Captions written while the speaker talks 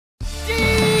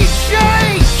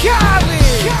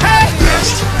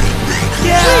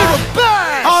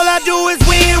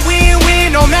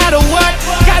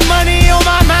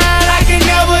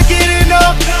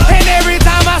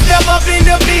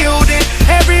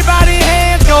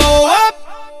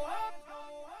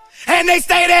they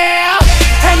stay there,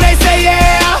 and they say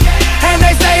yeah, and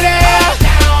they stay there.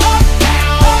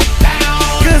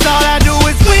 Cause all I do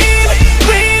is win,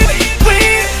 win,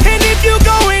 win. And if you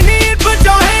going in, put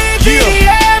your hands in the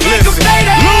air, make them stay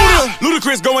there.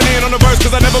 Ludacris going in on the verse,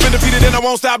 cause I never been defeated and I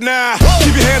won't stop now.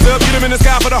 Keep your hands up, get them in the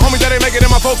sky for the homies that ain't making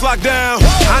it and my folks locked down.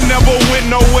 I never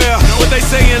went nowhere, but they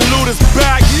saying Luda's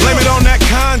back. Blame it on that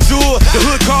contour, the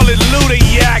hood call it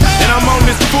Luda-yak. And I'm on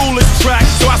this foolish track,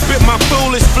 so I spit my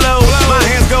foolish flow. My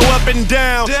hands go up and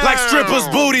down, like strippers'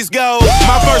 booties go.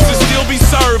 My verses still be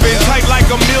serving, tight like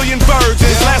a million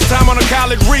virgins. Last time on a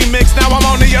college remix, now I'm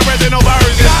on the original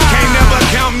version. Can't never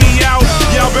count me out,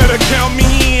 y'all better count me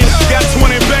in. Got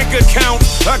 20 bank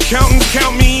accounts, accountants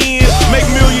count me in. Make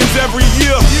millions every year,